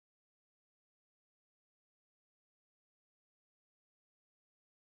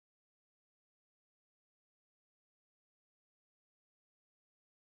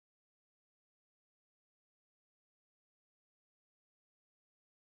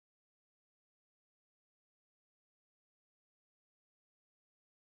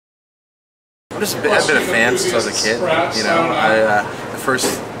I've been a fan since I was a kid. You know, the first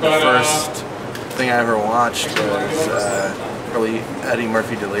thing I ever watched was probably Eddie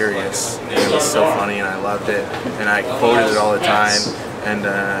Murphy Delirious. It was so funny, and I loved it, and I quoted it all the time. And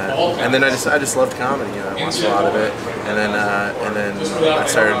then I just loved comedy. You know, I watched a lot of it, and then I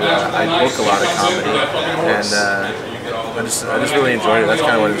started. I book a lot of comedy, and I just really enjoyed it. That's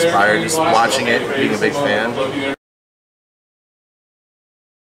kind of what inspired, just watching it, being a big fan.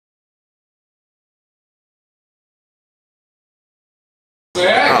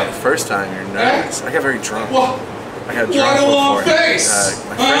 Oh, the first time you're nervous. I got very drunk. I got drunk before.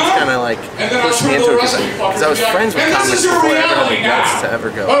 My friends kind of like pushed me into it because I was friends with comics before I ever had the guts to ever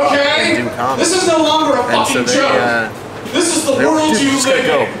go up and do comedy. This is no longer a fucking joke. This is the world you just gotta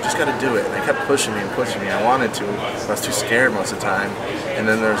go, just gotta do it. And they kept pushing me and pushing me. I wanted to, but I was too scared most of the time. And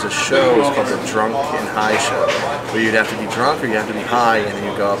then there was a show, it was called the Drunk and High Show, where you'd have to be drunk or you have to be high, and then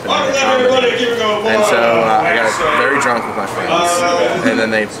you go up and do comedy. And so I got very drunk with my friends, and then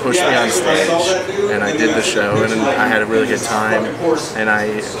they pushed me on stage, and I did the show, and I had a really good time, and I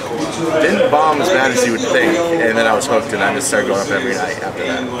didn't bomb as bad as you would think, and then I was hooked, and I just started going up every night after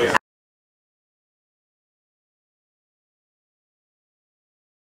that.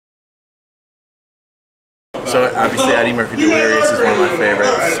 So obviously Eddie Murphy Delirious is one of my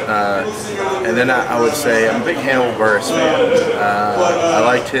favorites, and then I would say I'm a big Hannibal Buress fan. I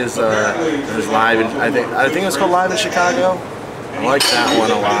liked his live, I think it was called Live in Chicago. I like that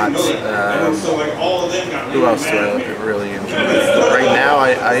one a lot. Who else do I really enjoy? Right now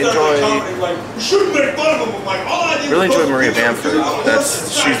I really enjoy Maria Bamford.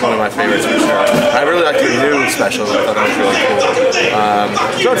 She's one of my favorites for sure. I really liked her new special. I thought that was really cool.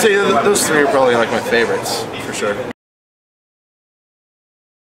 So I'd say those three are probably like my favorites for sure.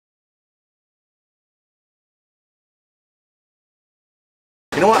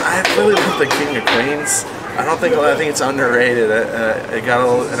 You know what? I really like the King of Queens. I think it's underrated. It got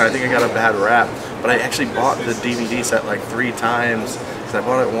and I think it got a bad rap. But I actually bought the DVD set like 3 times. Cause I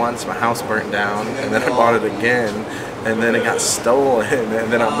bought it once, my house burnt down, and then I bought it again, and then it got stolen,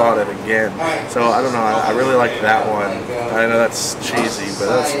 and then I bought it again. So I don't know. I really like that one. I know that's cheesy, but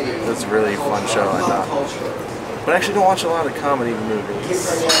that's a really fun show, I thought. But I actually don't watch a lot of comedy movies.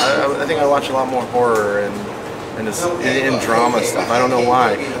 I think I watch a lot more horror and just in drama stuff. I don't know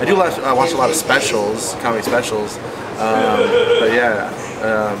why. I watch a lot of specials, comedy specials. But yeah.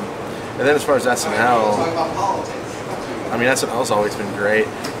 And then as far as SNL, I mean SNL's always been great.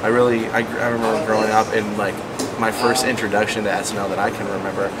 I remember growing up in like my first introduction to SNL that I can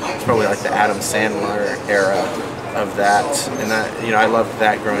remember. It's probably like the Adam Sandler era of that, and that, you know, I loved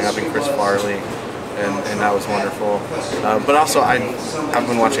that growing up, in Chris Farley. And that was wonderful. But also I've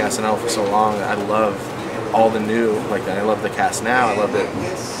been watching SNL for so long. I love all the new, like I love the cast now. I loved it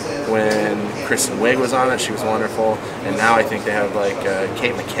when Kristen Wiig was on it. She was wonderful. And now I think they have like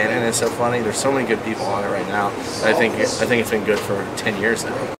Kate McKinnon is so funny. There's so many good people on it right now. I think it's been good for 10 years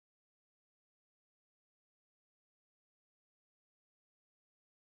now.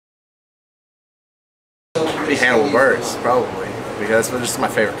 Be Hannibal Buress, probably, because that's just my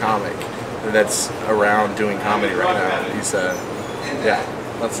favorite comic that's around doing comedy right now. He's yeah,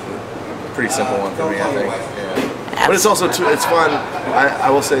 that's a pretty simple one for me, I think. Yeah. But it's also it's fun. I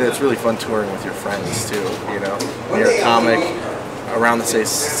will say that it's really fun touring with your friends too. You know, when you're a comic around the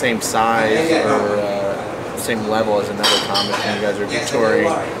same size or same level as another comic, and you guys are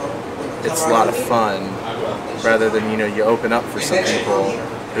touring, it's a lot of fun. Rather than, you know, you open up for some people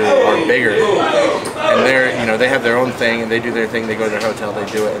who are bigger, and they have their own thing, and they do their thing, they go to their hotel, they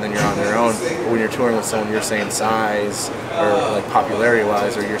do it, and then you're on their own. But when you're touring with someone your same size, or like popularity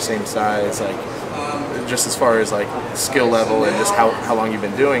wise, or your same size, like just as far as like skill level and just how long you've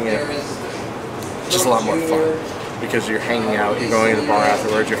been doing it, it's just a lot more fun, because you're hanging out, you're going to the bar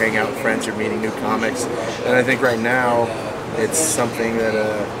afterwards, you're hanging out with friends, you're meeting new comics. And I think right now it's something that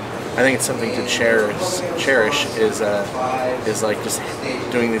I think it's something to cherish is like just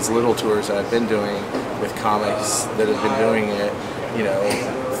doing these little tours that I've been doing with comics that have been doing it, you know,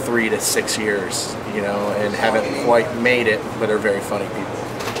 3 to 6 years, you know, and haven't quite made it, but are very funny people.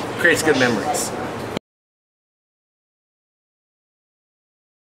 It creates good memories.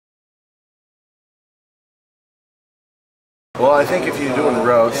 Well, I think if you're doing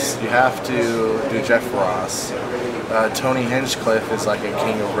roasts, you have to do Jeff Ross. Tony Hinchcliffe is like a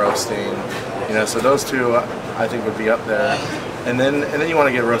king of roasting, you know. So those two, I think, would be up there. And then you want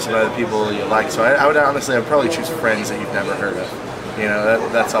to get roasted by the people you like. So I would honestly, I'd probably choose friends that you've never heard of. You know,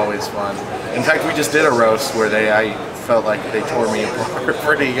 that's always fun. In fact, we just did a roast where I felt like they tore me apart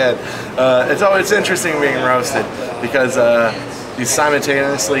pretty good. It's interesting being roasted because you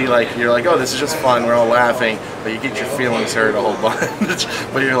simultaneously, like, you're like, oh, this is just fun, we're all laughing, but you get your feelings hurt a whole bunch,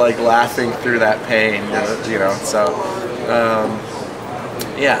 but you're like laughing through that pain, you know, so,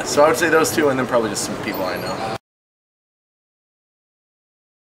 yeah, so I would say those two, and then probably just some people I know.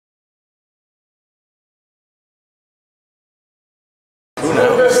 Who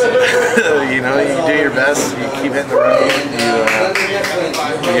knows? You know, you do your best, you keep hitting the road,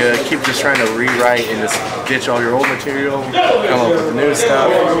 you keep just trying to rewrite and just ditch all your old material, come up with the new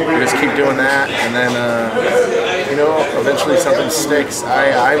stuff, you just keep doing that, and then, you know, eventually something sticks.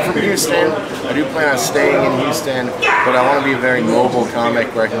 I'm from Houston, I do plan on staying in Houston, but I want to be a very mobile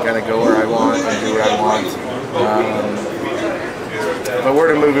comic where I can kind of go where I want and do what I want. But where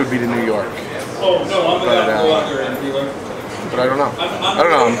to move would be to New York. But I don't know.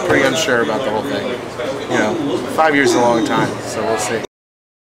 I'm pretty unsure about the whole thing. You know, 5 years is a long time, so we'll see.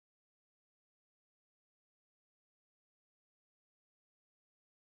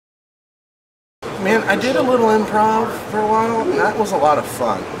 Man, I did a little improv for a while, and that was a lot of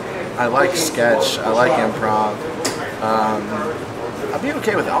fun. I like sketch, I like improv. I'd be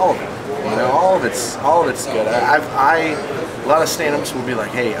okay with all of it. You know, all of it's good. A lot of stand-ups will be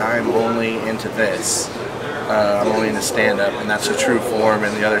like, hey, I'm only into this. I'm only into stand-up, and that's the true form,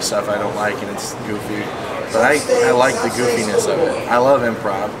 and the other stuff I don't like, and it's goofy. But I like the goofiness of it. I love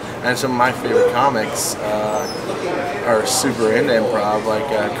improv, and some of my favorite comics are super into improv, like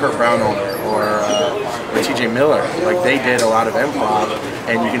Kurt Brownohner or TJ Miller. Like, they did a lot of improv,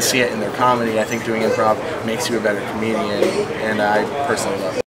 and you can see it in their comedy. I think doing improv makes you a better comedian, and I personally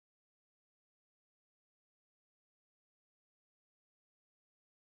love it.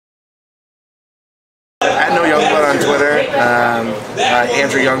 Youngblood on Twitter,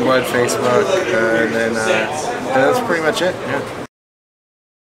 Andrew Youngblood Facebook, and then that's pretty much it. Yeah.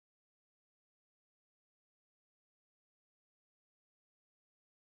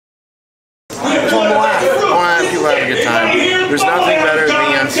 I want to laugh. I want to have people have a good time. There's nothing better than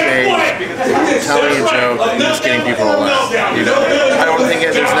being on stage, telling a joke, and just getting people to laugh. You know, I don't think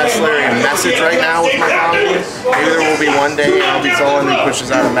there's necessarily a message right now with my comedy. Maybe there will be one day I'll be someone who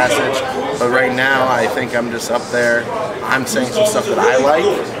pushes out a message. But right now, I think I'm just up there. I'm saying some stuff that I like,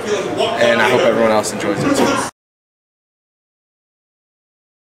 and I hope everyone else enjoys it too.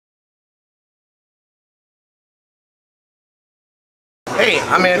 Hey,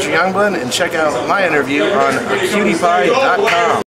 I'm Andrew Youngblood, and check out my interview on cuties.com.